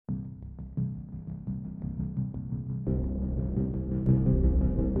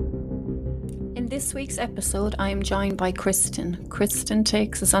this week's episode, I am joined by Kristen. Kristen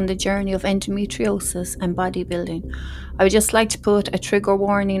takes us on the journey of endometriosis and bodybuilding. I would just like to put a trigger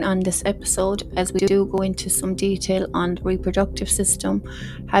warning on this episode as we do go into some detail on the reproductive system,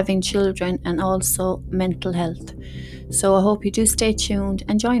 having children, and also mental health. So I hope you do stay tuned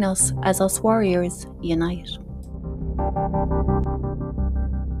and join us as us warriors unite.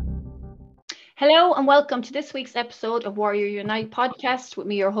 Hello and welcome to this week's episode of Warrior Unite podcast with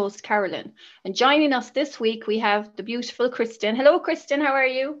me, your host, Carolyn. And joining us this week, we have the beautiful Kristen. Hello, Kristen. How are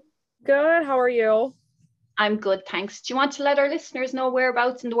you? Good. How are you? I'm good, thanks. Do you want to let our listeners know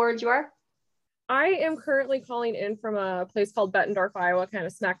whereabouts in the world you are? I am currently calling in from a place called Bettendorf, Iowa, kind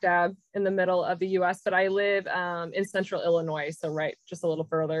of smack dab in the middle of the U.S., but I live in central Illinois, so right just a little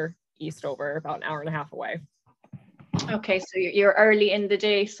further east over, about an hour and a half away. Okay, so you're early in the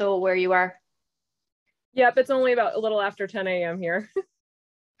day, so where you are? Yep, it's only about a little after 10 a.m. here.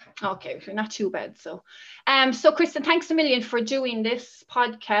 Okay, so not too bad. So Kristen, thanks a million for doing this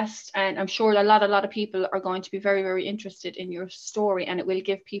podcast, and I'm sure a lot of people are going to be very, very interested in your story, and it will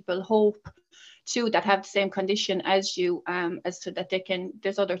give people hope too that have the same condition as you, as to that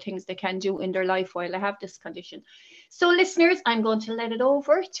there's other things they can do in their life while they have this condition. So listeners, I'm going to let it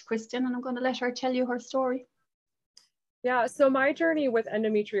over to Kristen, and I'm going to let her tell you her story. Yeah, so my journey with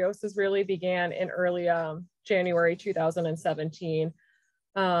endometriosis really began in early January 2017.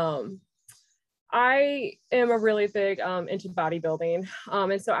 I am a really big into bodybuilding.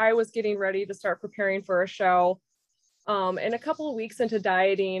 And so I was getting ready to start preparing for a show. And a couple of weeks into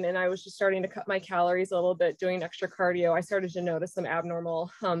dieting, and I was just starting to cut my calories a little bit, doing extra cardio, I started to notice some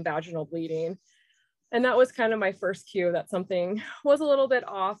abnormal vaginal bleeding. And that was kind of my first cue that something was a little bit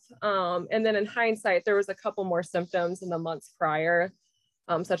off. And then in hindsight, there was a couple more symptoms in the months prior,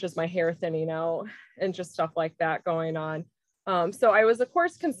 such as my hair thinning out and just stuff like that going on. So I was, of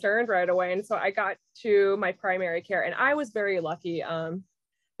course, concerned right away. And so I got to my primary care, and I was very lucky.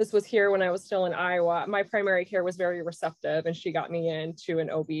 This was here when I was still in Iowa. My primary care was very receptive, and she got me into an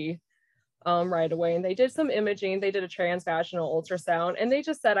OB right away. And they did some imaging. They did a transvaginal ultrasound, and they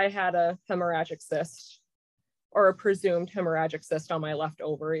just said I had a hemorrhagic cyst, or a presumed hemorrhagic cyst, on my left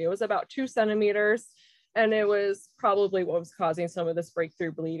ovary. It was about 2 centimeters, and it was probably what was causing some of this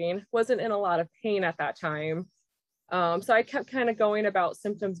breakthrough bleeding. Wasn't in a lot of pain at that time. So I kept kind of going about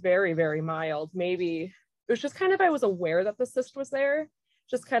symptoms very, very mild. Maybe it was just kind of, I was aware that the cyst was there.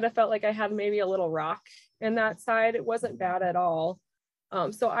 Just kind of felt like I had maybe a little rock in that side. It wasn't bad at all.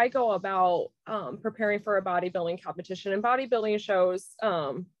 So I go about preparing for a bodybuilding competition, and bodybuilding shows,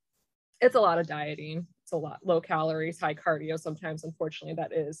 it's a lot of dieting. It's a lot low calories, high cardio. Sometimes, unfortunately,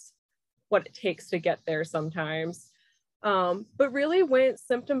 that is what it takes to get there sometimes. But really went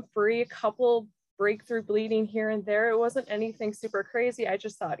symptom free, a couple breakthrough bleeding here and there. It wasn't anything super crazy. I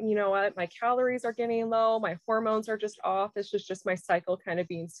just thought, you know what, my calories are getting low. My hormones are just off. It's just my cycle kind of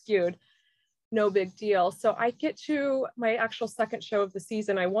being skewed. No big deal. So I get to my actual second show of the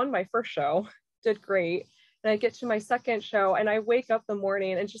season. I won my first show, did great. And I get to my second show, and I wake up the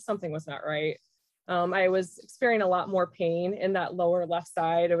morning and just something was not right. I was experiencing a lot more pain in that lower left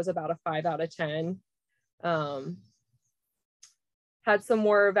side. It was about a 5 out of 10. Had some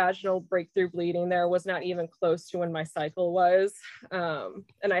more vaginal breakthrough bleeding there, was not even close to when my cycle was.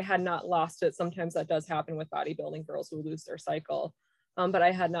 And I had not lost it. Sometimes that does happen with bodybuilding girls who lose their cycle. But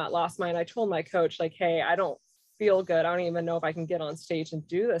I had not lost mine. I told my coach, like, hey, I don't feel good. I don't even know if I can get on stage and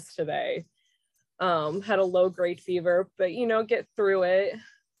do this today. Had a low grade fever, but, you know, get through it,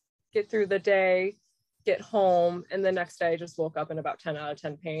 get through the day, get home. And the next day I just woke up in about 10 out of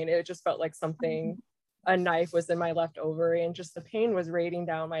 10 pain. It just felt like something, a knife was in my left ovary, and just the pain was radiating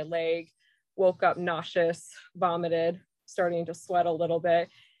down my leg. Woke up nauseous, vomited, starting to sweat a little bit.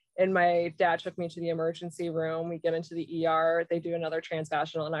 And my dad took me to the emergency room. We get into the ER. They do another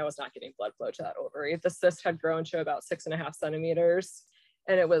transvaginal, and I was not getting blood flow to that ovary. The cyst had grown to about 6.5 centimeters,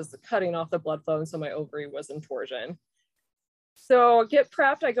 and it was cutting off the blood flow. And so my ovary was in torsion. So get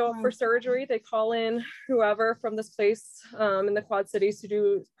prepped. I go up for surgery. They call in whoever from this place in the Quad Cities to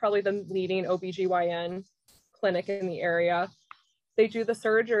do probably the leading OBGYN clinic in the area. They do the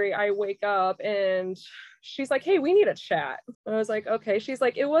surgery. I wake up and she's like, hey, we need a chat. I was like, okay. She's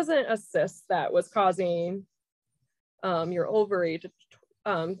like, it wasn't a cyst that was causing your ovary to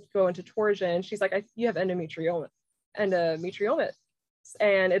go into torsion. She's like, you have endometriosis,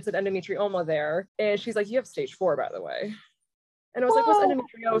 and it's an endometrioma there. And she's like, you have stage 4, by the way. And I was like, what's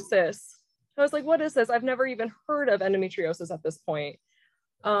endometriosis? I was like, what is this? I've never even heard of endometriosis at this point.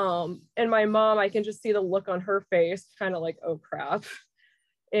 And my mom, I can just see the look on her face, kind of like, oh crap.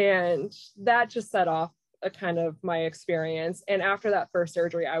 And that just set off a kind of my experience. And after that first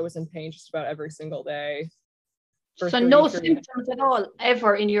surgery, I was in pain just about every single day. So no symptoms at all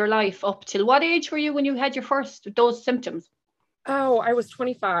ever in your life up till what age were you when you had your first, those symptoms? Oh, I was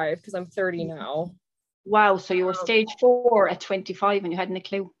 25 because I'm 30 now. Wow. So you were stage 4 at 25 and you hadn't a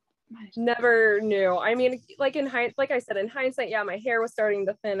clue. Never knew. I mean, like like I said, in hindsight, yeah, my hair was starting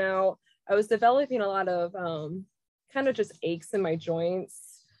to thin out. I was developing a lot of kind of just aches in my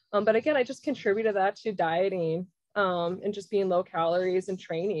joints. But again, I just contributed that to dieting and just being low calories and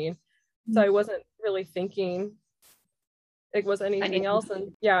training. So I wasn't really thinking it was anything else.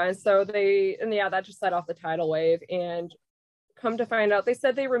 And yeah, and so that just set off the tidal wave. And come to find out, they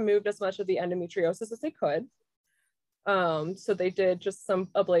said they removed as much of the endometriosis as they could. So they did just some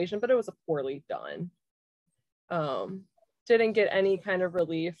ablation, but it was poorly done. Didn't get any kind of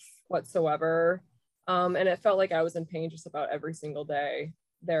relief whatsoever. And it felt like I was in pain just about every single day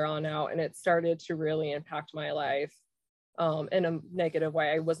there on out. And it started to really impact my life in a negative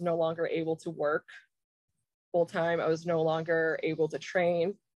way. I was no longer able to work full time. I was no longer able to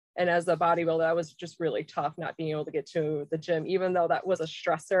train. And as a bodybuilder, that was just really tough not being able to get to the gym, even though that was a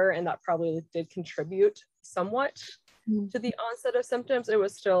stressor and that probably did contribute somewhat to the onset of symptoms. It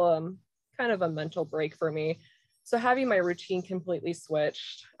was still kind of a mental break for me. So having my routine completely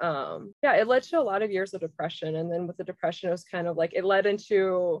switched, it led to a lot of years of depression. And then with the depression, it was kind of like, it led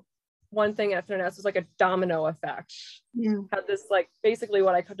into one thing after another. Was like a domino effect. Had this like, basically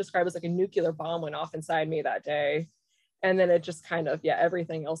what I could describe as like a nuclear bomb went off inside me that day. And then it just kind of,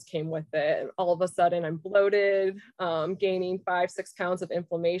 everything else came with it. And all of a sudden I'm bloated, gaining 5-6 pounds of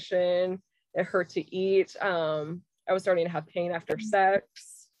inflammation. It hurt to eat. I was starting to have pain after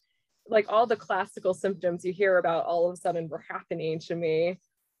sex. Like all the classical symptoms you hear about all of a sudden were happening to me.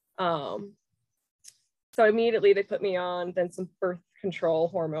 So immediately they put me on then some birth control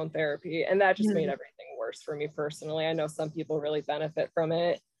hormone therapy. And that just made everything worse for me personally. I know some people really benefit from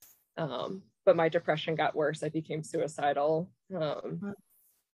it. But my depression got worse. I became suicidal. And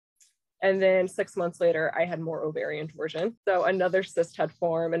then 6 months later, I had more ovarian torsion. So another cyst had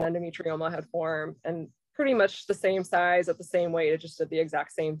formed, an endometrioma had formed, and pretty much the same size at the same weight. It just did the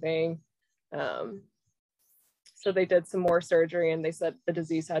exact same thing. So they did some more surgery and they said the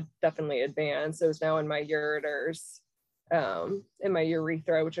disease had definitely advanced. It was now in my ureters, in my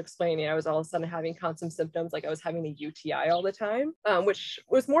urethra, which explained I was all of a sudden having constant symptoms, like I was having a UTI all the time, which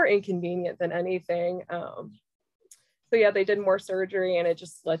was more inconvenient than anything. So yeah, they did more surgery and it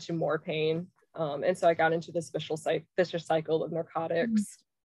just led to more pain. And so I got into this vicious cycle of narcotics,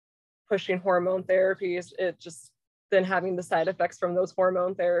 pushing hormone therapies, it just then having the side effects from those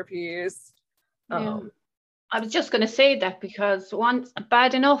hormone therapies. I was just going to say that because once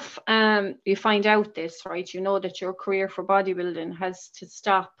bad enough, you find out this, right? You know that your career for bodybuilding has to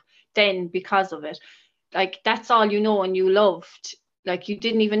stop then because of it. Like that's all you know and you loved. Like you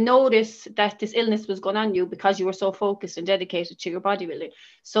didn't even notice that this illness was going on you because you were so focused and dedicated to your bodybuilding.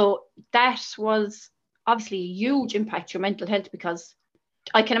 So that was obviously a huge impact to your mental health, because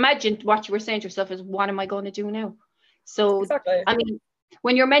I can imagine what you were saying to yourself is, what am I going to do now? So, exactly. I mean,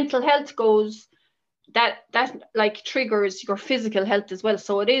 when your mental health goes, that like triggers your physical health as well.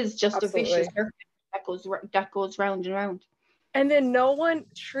 So it is just Absolutely. A vicious circle that goes round and round. And then no one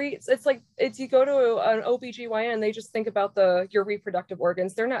treats, it's like, you go to an OBGYN, they just think about your reproductive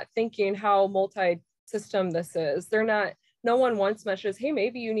organs. They're not thinking how multi-system this is. No one once mentions, hey,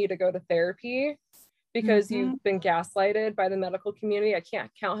 maybe you need to go to therapy because you've been gaslighted by the medical community. I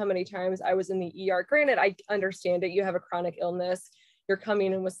can't count how many times I was in the ER. Granted, I understand it. You have a chronic illness. You're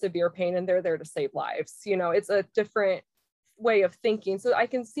coming in with severe pain and they're there to save lives. It's a different way of thinking. So I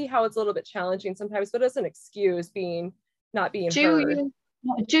can see how it's a little bit challenging sometimes, but it doesn't excuse not being heard.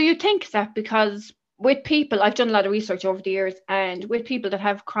 Do you think that because with people, I've done a lot of research over the years, and with people that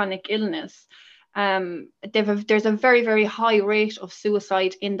have chronic illness, there's a very, very high rate of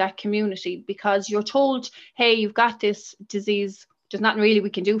suicide in that community, because you're told, hey, you've got this disease, there's nothing really we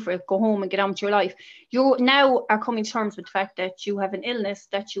can do for it, go home and get on with your life. You now are coming to terms with the fact that you have an illness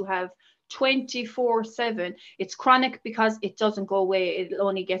that you have 24/7. It's chronic because it doesn't go away, it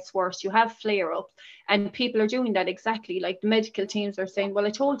only gets worse. You have flare-ups, and people are doing that exactly like the medical teams are saying, well, I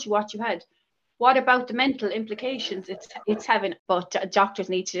told you what you had. What about the mental implications it's having? But doctors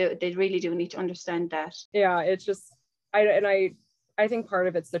they really do need to understand that. Yeah, it's just, I think part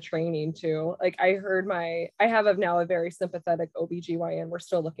of it's the training too. Like I have now a very sympathetic OBGYN. We're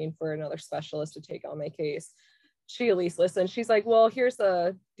still looking for another specialist to take on my case. She at least listened. She's like, well, here's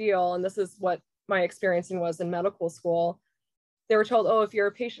the deal. And this is what my experiencing was in medical school. They were told, oh, if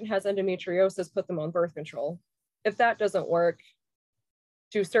your patient has endometriosis, put them on birth control. If that doesn't work,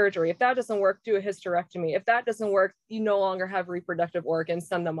 do surgery. If that doesn't work, do a hysterectomy. If that doesn't work, you no longer have reproductive organs,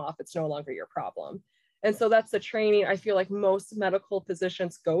 send them off. It's no longer your problem. And so that's the training I feel like most medical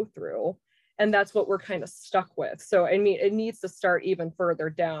physicians go through. And that's what we're kind of stuck with. So, I mean, it needs to start even further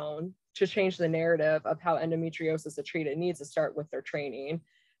down to change the narrative of how endometriosis is treated. It needs to start with their training,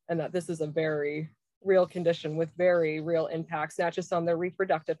 and that this is a very real condition with very real impacts, not just on their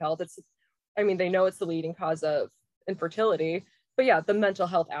reproductive health. I mean, they know it's the leading cause of infertility, but yeah, the mental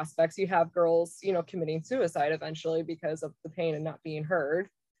health aspects. You have girls, you know, committing suicide eventually because of the pain and not being heard.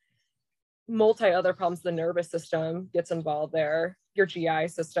 Other problems, the nervous system gets involved there, your GI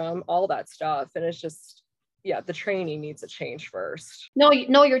system, all that stuff. And it's just, yeah, the training needs to change first. No,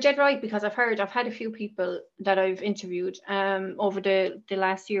 you're dead right, because I've had a few people that I've interviewed over the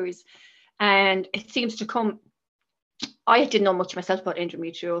last series, and it seems to come. I didn't know much myself about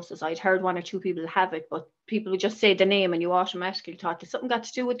endometriosis. I'd heard one or two people have it, but people would just say the name and you automatically thought there's something got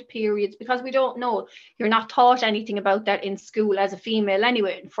to do with the periods, because we don't know. You're not taught anything about that in school as a female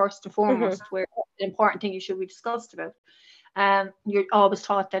anyway, first and foremost, where the important thing you should be discussed about. You're always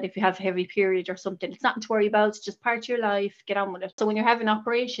taught that if you have a heavy period or something, it's nothing to worry about, it's just part of your life, get on with it. So when you're having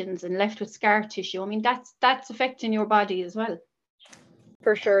operations and left with scar tissue, I mean, that's affecting your body as well.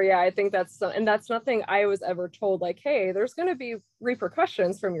 For sure. Yeah, I think that's nothing I was ever told, like, hey, there's going to be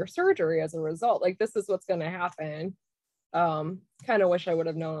repercussions from your surgery as a result. Like, this is what's going to happen. Kind of wish I would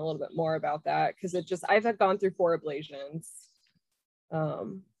have known a little bit more about that, because I've gone through 4 ablations.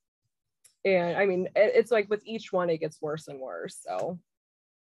 And I mean, it's like with each one, it gets worse and worse. So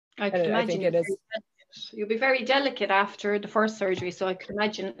I think it is. You'll be very delicate after the first surgery. So I could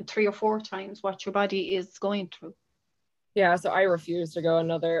imagine 3 or 4 times what your body is going through. Yeah, so I refused to go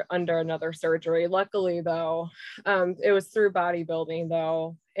under another surgery. Luckily, though, it was through bodybuilding,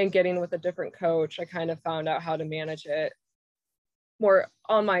 though, and getting with a different coach, I kind of found out how to manage it more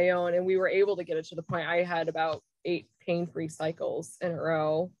on my own. And we were able to get it to the point I had about 8 pain-free cycles in a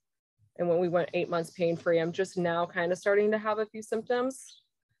row. And when we went 8 months pain-free, I'm just now kind of starting to have a few symptoms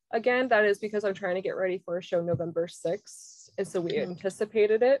again. That is because I'm trying to get ready for a show November 6th. And so we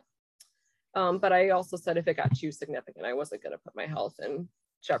anticipated it. But I also said if it got too significant, I wasn't going to put my health in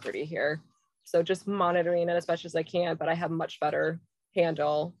jeopardy here. So just monitoring it as much as I can, but I have much better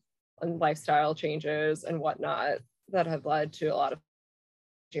handle on lifestyle changes and whatnot that have led to a lot of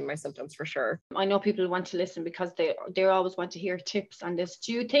my symptoms, for sure. I know people want to listen because they always want to hear tips on this.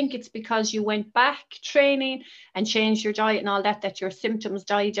 Do you think it's because you went back training and changed your diet and all that your symptoms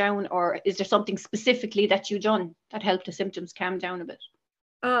died down, or is there something specifically that you done that helped the symptoms calm down a bit?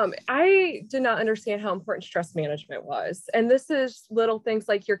 I did not understand how important stress management was. And this is little things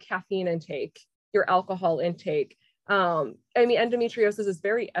like your caffeine intake, your alcohol intake. I mean, endometriosis is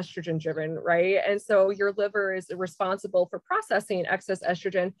very estrogen driven, right? And so your liver is responsible for processing excess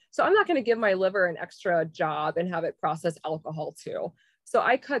estrogen. So I'm not going to give my liver an extra job and have it process alcohol too. So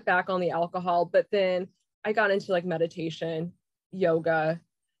I cut back on the alcohol, but then I got into like meditation, yoga,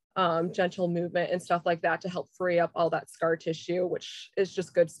 gentle movement and stuff like that to help free up all that scar tissue, which is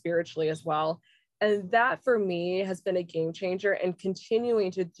just good spiritually as well. And that for me has been a game changer, and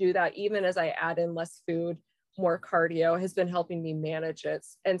continuing to do that, even as I add in less food, more cardio, has been helping me manage it.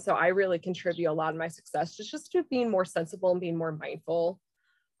 And so I really contribute a lot of my success just to being more sensible and being more mindful,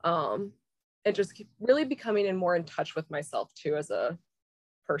 and just really becoming more in touch with myself too as a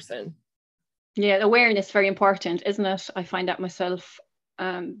person. Yeah, awareness is very important, isn't it? I find that myself.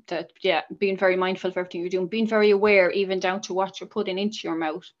 Being very mindful of everything you're doing, being very aware, even down to what you're putting into your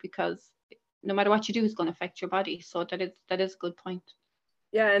mouth, because no matter what you do is going to affect your body. So that is a good point.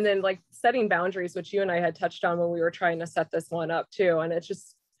 Yeah, and then like setting boundaries, which you and I had touched on when we were trying to set this one up too. And it's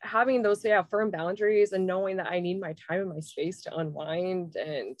just having those firm boundaries and knowing that I need my time and my space to unwind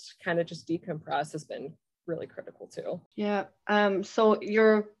and kind of just decompress has been really critical too. Yeah. So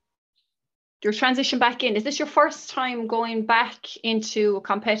your transition back in, is this your first time going back into a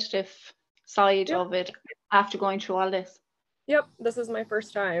competitive side of it after going through all this? Yep, this is my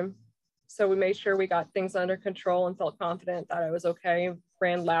first time. So we made sure we got things under control and felt confident that I was okay.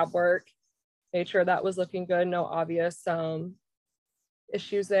 Ran lab work, made sure that was looking good, no obvious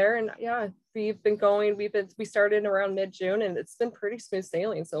issues there. And yeah, we've been going, we started around mid-June and it's been pretty smooth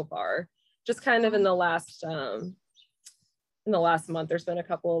sailing so far. Just kind of in the last month, there's been a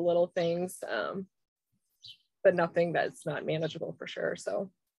couple of little things, but nothing that's not manageable for sure. So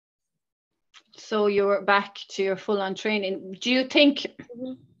you're back to your full-on training. Do you think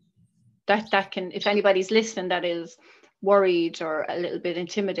that can, if anybody's listening that is worried or a little bit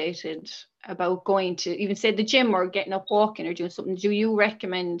intimidated about going to even say the gym or getting up walking or doing something, do you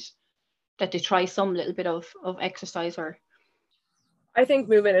recommend that they try some little bit of exercise? Or I think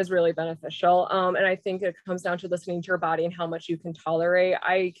movement is really beneficial. And I think it comes down to listening to your body and how much you can tolerate.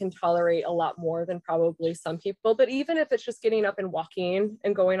 I can tolerate a lot more than probably some people, but even if it's just getting up and walking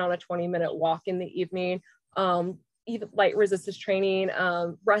and going on a 20-minute walk in the evening, even light resistance training,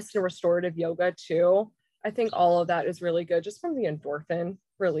 rest and restorative yoga too. I think all of that is really good just from the endorphin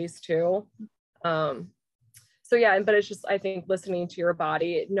release too. So yeah, but it's just, I think listening to your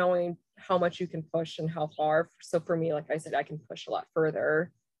body, knowing how much you can push and how far. So for me, like I said, I can push a lot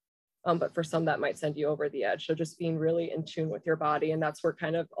further. But for some that might send you over the edge. So just being really in tune with your body. And that's where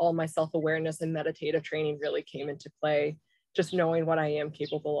kind of all my self-awareness and meditative training really came into play. Just knowing what I am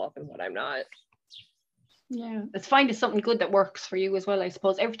capable of and what I'm not. Yeah, it's finding something good that works for you as well. I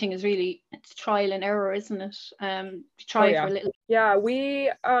suppose everything is really, it's trial and error, isn't it? Try for a little. Yeah,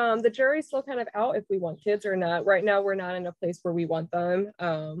 we the jury's still kind of out if we want kids or not. Right now we're not in a place where we want them.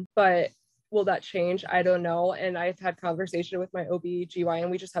 But will that change? I don't know. And I've had conversation with my OB/GYN,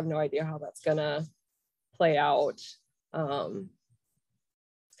 and we just have no idea how that's gonna play out. Kind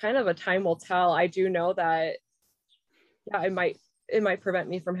of a time will tell. I do know that yeah, it might prevent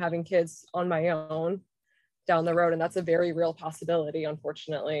me from having kids on my own down the road, and that's a very real possibility,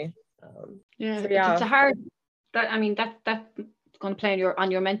 unfortunately. It's a hard, that I mean that's going to play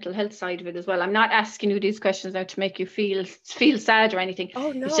on your mental health side of it as well. I'm not asking you these questions now to make you feel sad or anything.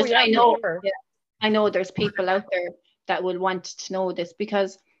 Oh no, it's just I know there's people out there that will want to know this,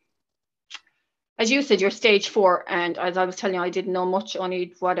 because as you said, you're stage 4, and as I was telling you, I didn't know much,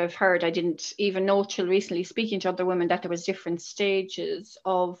 only what I've heard. I didn't even know till recently, speaking to other women, that there was different stages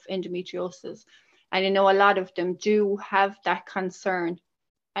of endometriosis. And I know a lot of them do have that concern.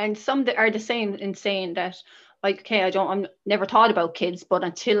 And some that are the same in saying that, like, okay, I'm never thought about kids, but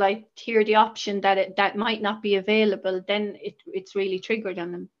until I hear the option that that might not be available, then it's really triggered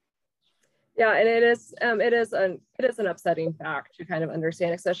on them. Yeah, and it is an upsetting fact to kind of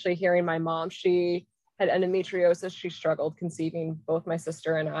understand, especially hearing my mom. She had endometriosis. She struggled conceiving, both my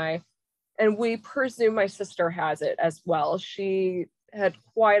sister and I, and we presume my sister has it as well. She had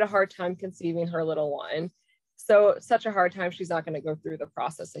quite a hard time conceiving her little one. So such a hard time, she's not going to go through the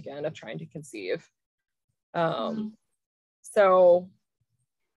process again of trying to conceive. So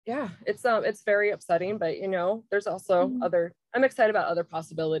yeah, it's very upsetting, but you know, there's also I'm excited about other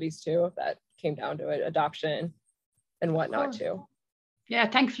possibilities too, if that came down to it, adoption and whatnot too. Yeah,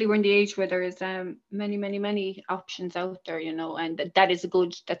 thankfully we're in the age where there is many options out there, you know, and that's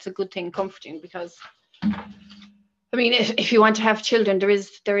a good thing, comforting, because I mean, if you want to have children, there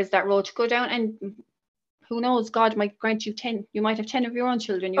is that road to go down, and who knows, God might grant you 10. You might have 10 of your own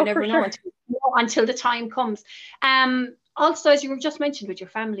children. You never know until the time comes. Also, as you just mentioned with your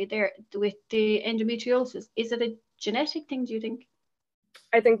family there, with the endometriosis, is it a genetic thing, do you think?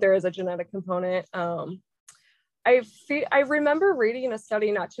 I think there is a genetic component. I remember reading a study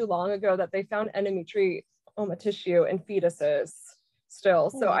not too long ago that they found endometrioma tissue in fetuses still.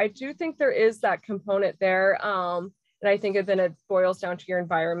 So I do think there is that component there. And I think then it boils down to your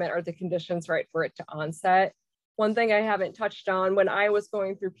environment. Are the conditions right for it to onset? One thing I haven't touched on, when I was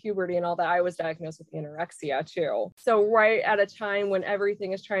going through puberty and all that, I was diagnosed with anorexia too. So right at a time when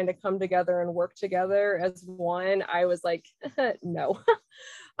everything is trying to come together and work together as one, I was like, no.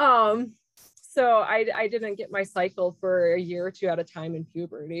 So I didn't get my cycle for a year or two at a time in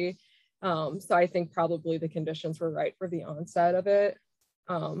puberty. So I think probably the conditions were right for the onset of it.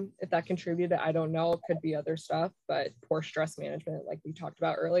 If that contributed, I don't know. It could be other stuff, but poor stress management, like we talked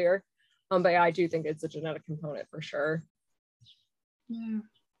about earlier. But yeah, I do think it's a genetic component for sure.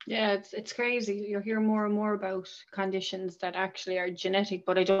 Yeah, it's crazy. You're hearing more and more about conditions that actually are genetic,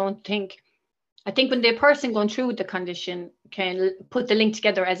 but I think when the person going through the condition can put the link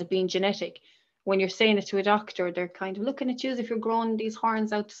together as it being genetic, when you're saying it to a doctor, they're kind of looking at you as if you're growing these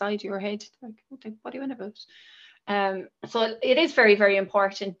horns outside your head. Like, what are you on about? So it is very, very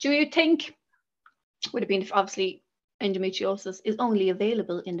important. Do you think, would it be, obviously endometriosis is only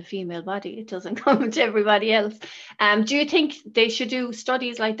available in the female body, it doesn't come to everybody else. Do you think they should do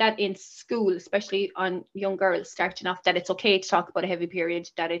studies like that in school, especially on young girls starting off, that it's okay to talk about a heavy period,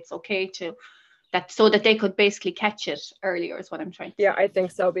 that it's okay to so that they could basically catch it earlier, is what I'm trying to say. Yeah, I think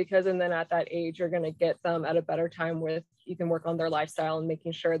so, because and then at that age you're going to get them at a better time with, you can work on their lifestyle and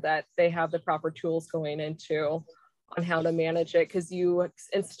making sure that they have the proper tools going into on how to manage it, because you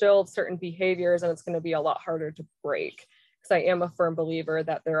instill certain behaviors and it's going to be a lot harder to break. Because I am a firm believer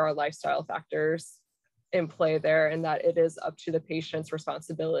that there are lifestyle factors in play there, and that it is up to the patient's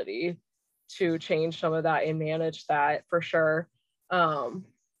responsibility to change some of that and manage that for sure.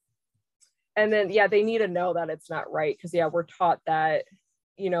 And then, yeah, they need to know that it's not right, because yeah, we're taught that,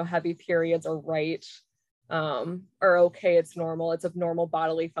 you know, heavy periods are right. are okay. It's normal. It's a normal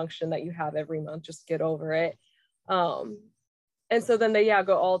bodily function that you have every month. Just get over it. And so then they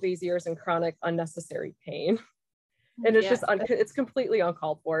go all these years in chronic unnecessary pain. And it's just it's completely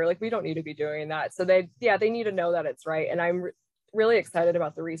uncalled for. Like, we don't need to be doing that. So they need to know that it's right. And I'm really excited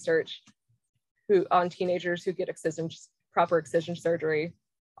about the research on teenagers who get proper excision surgery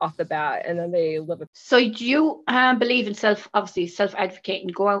off the bat, and then they live. So do you believe in self-advocating,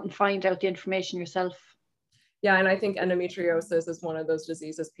 go out and find out the information yourself? Yeah, and I think endometriosis is one of those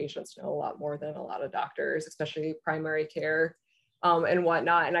diseases patients know a lot more than a lot of doctors, especially primary care and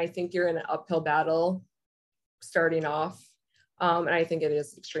whatnot. And I think you're in an uphill battle starting off. And I think it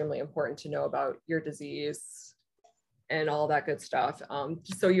is extremely important to know about your disease and all that good stuff.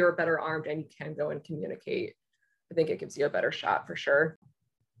 Just so you're better armed and you can go and communicate. I think it gives you a better shot for sure.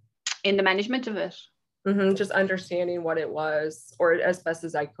 In the management of it? Just understanding what it was, or as best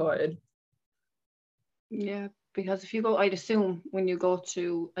as I could. Yeah, because if you go, I'd assume when you go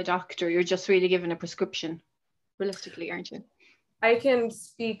to a doctor, you're just really given a prescription, realistically, aren't you? I can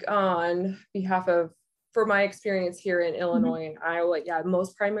speak on behalf of, for my experience here in Illinois and Iowa,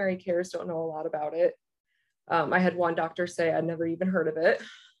 most primary cares don't know a lot about it. I had one doctor say I'd never even heard of it.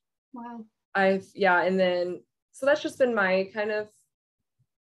 Wow. And then, so that's just been my kind of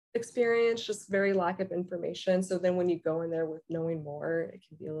experience, just very lack of information. So then when you go in there with knowing more, it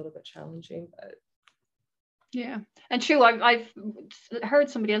can be a little bit challenging, but. Yeah, and true, I've heard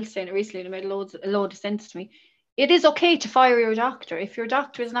somebody else saying it recently, and it made a load of sense to me. It is okay to fire your doctor. If your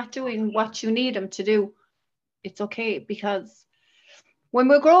doctor is not doing what you need him to do, it's okay, because when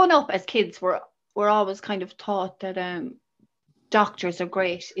we're growing up as kids, we're always kind of taught that doctors are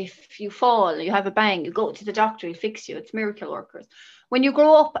great. If you fall, you have a bang, you go to the doctor, he'll fix you. It's miracle workers. When you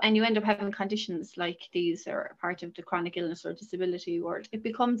grow up and you end up having conditions like these, or part of the chronic illness or disability world, it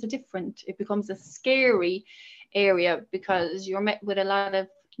becomes a scary area, because you're met with a lot of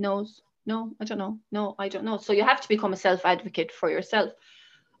no's. No, I don't know. No, I don't know. So you have to become a self-advocate for yourself.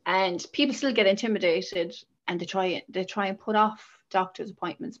 And people still get intimidated, and they try and put off doctor's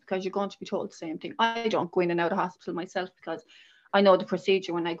appointments because you're going to be told the same thing. I don't go in and out of hospital myself because I know the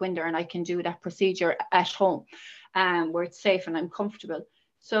procedure when I go in there, and I can do that procedure at home, where it's safe and I'm comfortable.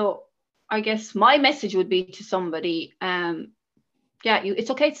 So I guess my message would be to somebody, it's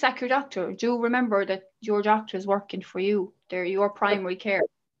okay to sack your doctor. Do remember that your doctor is working for you. They're your primary care.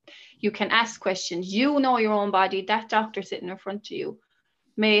 You can ask questions. You know your own body. That doctor sitting in front of you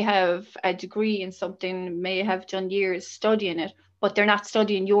may have a degree in something, may have done years studying it, but they're not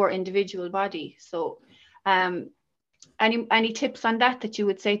studying your individual body. So any tips on that you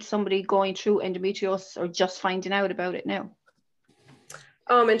would say to somebody going through endometriosis or just finding out about it now?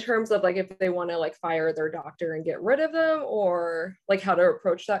 In terms of like if they want to like fire their doctor and get rid of them, or like how to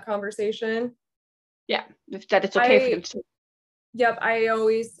approach that conversation? Yeah, if that it's okay for them to. Yep,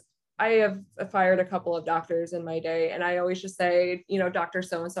 I have fired a couple of doctors in my day, and I always just say, Dr.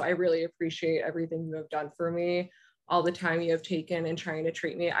 So-and-so, I really appreciate everything you have done for me, all the time you have taken in trying to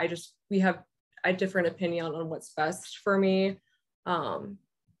treat me. We have a different opinion on what's best for me.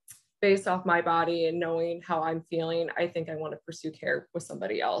 Based off my body and knowing how I'm feeling, I think I want to pursue care with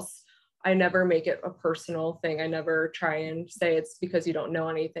somebody else. I never make it a personal thing. I never try and say it's because you don't know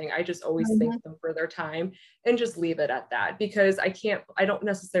anything. I just always thank them for their time and just leave it at that, because I don't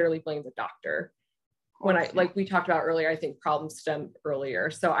necessarily blame the doctor. When like we talked about earlier, I think problems stem earlier.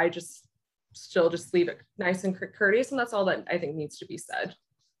 So I just still just leave it nice and courteous. And that's all that I think needs to be said.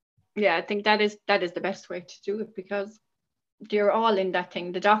 Yeah, I think that is the best way to do it, because they're all in that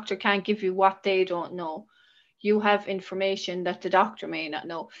thing. The doctor can't give you what they don't know. You have information that the doctor may not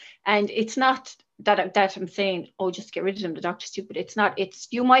know. And it's not that I'm saying, oh, just get rid of them, the doctor's stupid. It's not.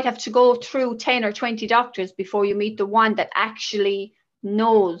 You might have to go through 10 or 20 doctors before you meet the one that actually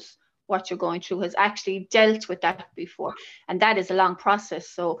knows what you're going through, has actually dealt with that before. And that is a long process.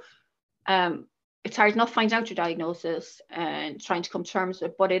 So it's hard enough finding out your diagnosis and trying to come to terms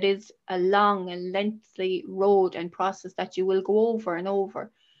with it, but it is a long and lengthy road and process that you will go over and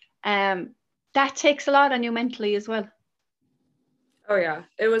over. That takes a lot on you mentally as well. Oh yeah,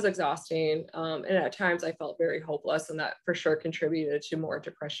 it was exhausting. And at times I felt very hopeless, and that for sure contributed to more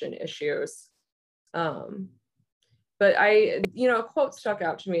depression issues. But a quote stuck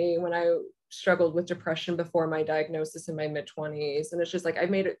out to me when I struggled with depression before my diagnosis in my mid-20s. And it's just like, I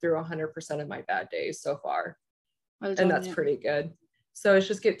made it through 100% of my bad days so far. Well done, and that's pretty good. So it's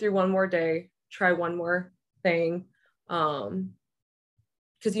just get through one more day, try one more thing.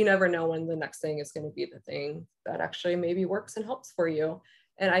 Because you never know when the next thing is going to be the thing that actually maybe works and helps for you.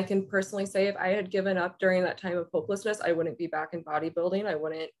 And I can personally say, if I had given up during that time of hopelessness, I wouldn't be back in bodybuilding. I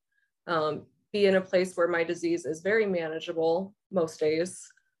wouldn't be in a place where my disease is very manageable most days.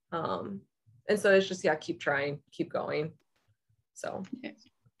 And so it's just, keep trying, keep going. So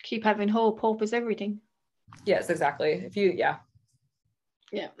keep having hope. Hope is everything. Yes, exactly.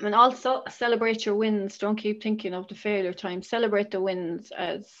 And also celebrate your wins. Don't keep thinking of the failure time. Celebrate the wins,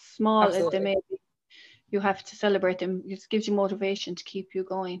 as small as they may be. You have to celebrate them. It gives you motivation to keep you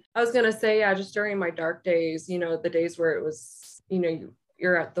going. I was gonna say, just during my dark days, the days where it was,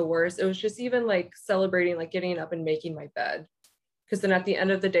 you're at the worst, it was just even like celebrating, like getting up and making my bed. Because then at the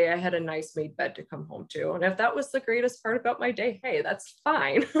end of the day, I had a nice made bed to come home to. And if that was the greatest part about my day, hey, that's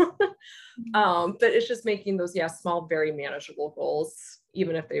fine. But it's just making those, small, very manageable goals,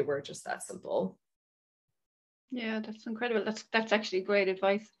 even if they were just that simple. Yeah, that's incredible. That's actually great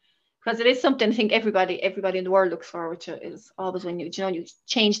advice. Because it is something I think everybody in the world looks forward to, is always when you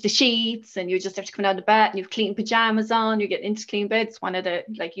change the sheets and you just have to come out of the bed and you've clean pajamas on, you get into clean beds. One of the,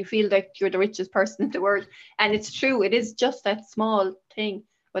 like, you feel like you're the richest person in the world. And it's true, it is just that small thing,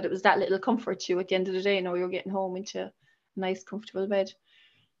 but it was that little comfort to you at the end of the day. You're getting home into a nice, comfortable bed.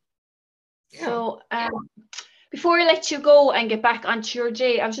 Yeah. So before I let you go and get back onto your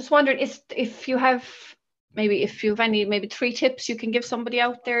day, I was just wondering if you have any 3 tips you can give somebody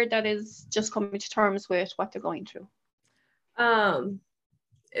out there that is just coming to terms with what they're going through.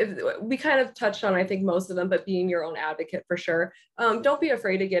 We kind of touched on, I think, most of them, but being your own advocate for sure. Don't be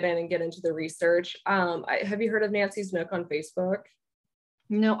afraid to get into the research. Have you heard of Nancy's Nook on Facebook?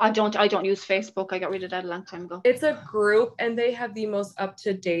 No, I don't use Facebook. I got rid of that a long time ago. It's a group and they have the most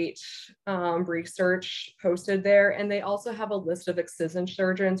up-to-date research posted there. And they also have a list of excision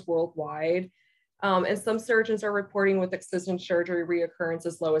surgeons worldwide. And some surgeons are reporting with excision surgery reoccurrence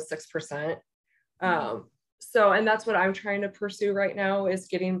as low as 6%. And that's what I'm trying to pursue right now, is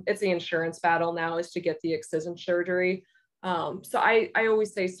it's the insurance battle now, is to get the excision surgery. So I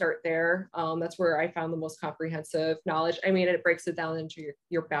always say start there. That's where I found the most comprehensive knowledge. I mean, it breaks it down into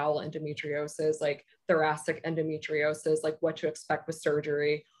your bowel endometriosis, like thoracic endometriosis, like what to expect with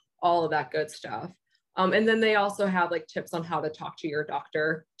surgery, all of that good stuff. And then they also have like tips on how to talk to your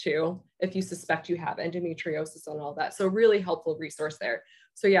doctor too, if you suspect you have endometriosis and all that. So really helpful resource there.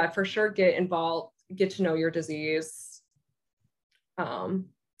 So yeah, for sure, get involved, get to know your disease, and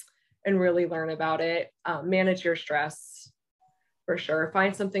really learn about it. Manage your stress for sure.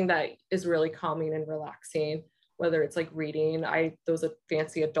 Find something that is really calming and relaxing, whether it's like reading. Those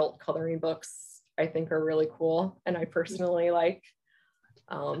fancy adult coloring books I think are really cool, and I personally like.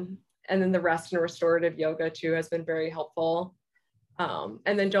 And then the rest and restorative yoga too has been very helpful. And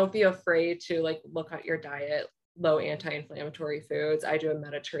then don't be afraid to like look at your diet, low anti-inflammatory foods. I do a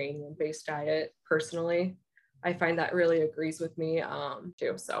Mediterranean-based diet personally. I find that really agrees with me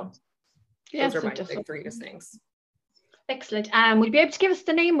too. So those are my big 3 things. Excellent. Would you be able to give us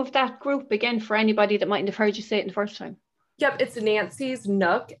the name of that group again for anybody that mightn't have heard you say it the first time? Yep, it's Nancy's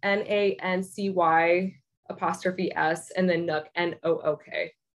Nook, NANCY''S, and then Nook,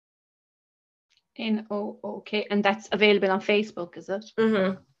 NOOK. NOOK, and that's available on Facebook, is it?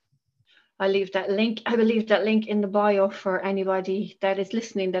 Mm-hmm. I will leave that link in the bio for anybody that is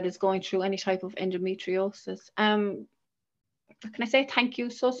listening that is going through any type of endometriosis. Can I say thank you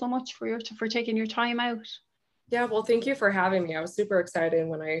so much for taking your time out? Yeah, well, thank you for having me. I was super excited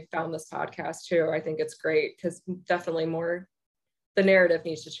when I found this podcast too. I think it's great because definitely the narrative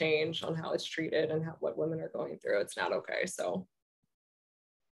needs to change on how it's treated and what women are going through. It's not okay. So.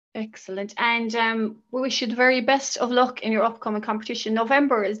 Excellent. And we wish you the very best of luck in your upcoming competition.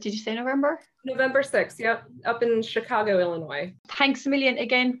 Did you say November? November 6th, yep, up in Chicago, Illinois. Thanks a million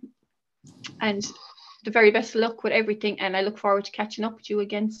again, and the very best of luck with everything. And I look forward to catching up with you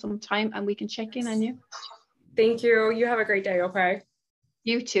again sometime and we can check in on you. Thank you. You have a great day, okay?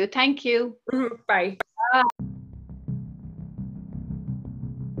 You too. Thank you. Bye.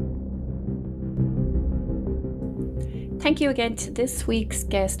 Thank you again to this week's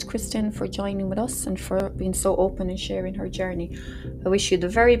guest, Kristen, for joining with us and for being so open and sharing her journey. I wish you the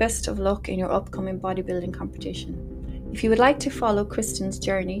very best of luck in your upcoming bodybuilding competition. If you would like to follow Kristen's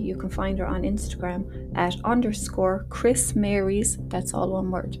journey, you can find her on Instagram at _Chris Marys. That's all one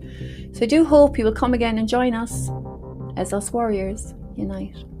word. So I do hope you will come again and join us as us warriors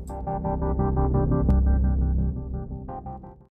unite.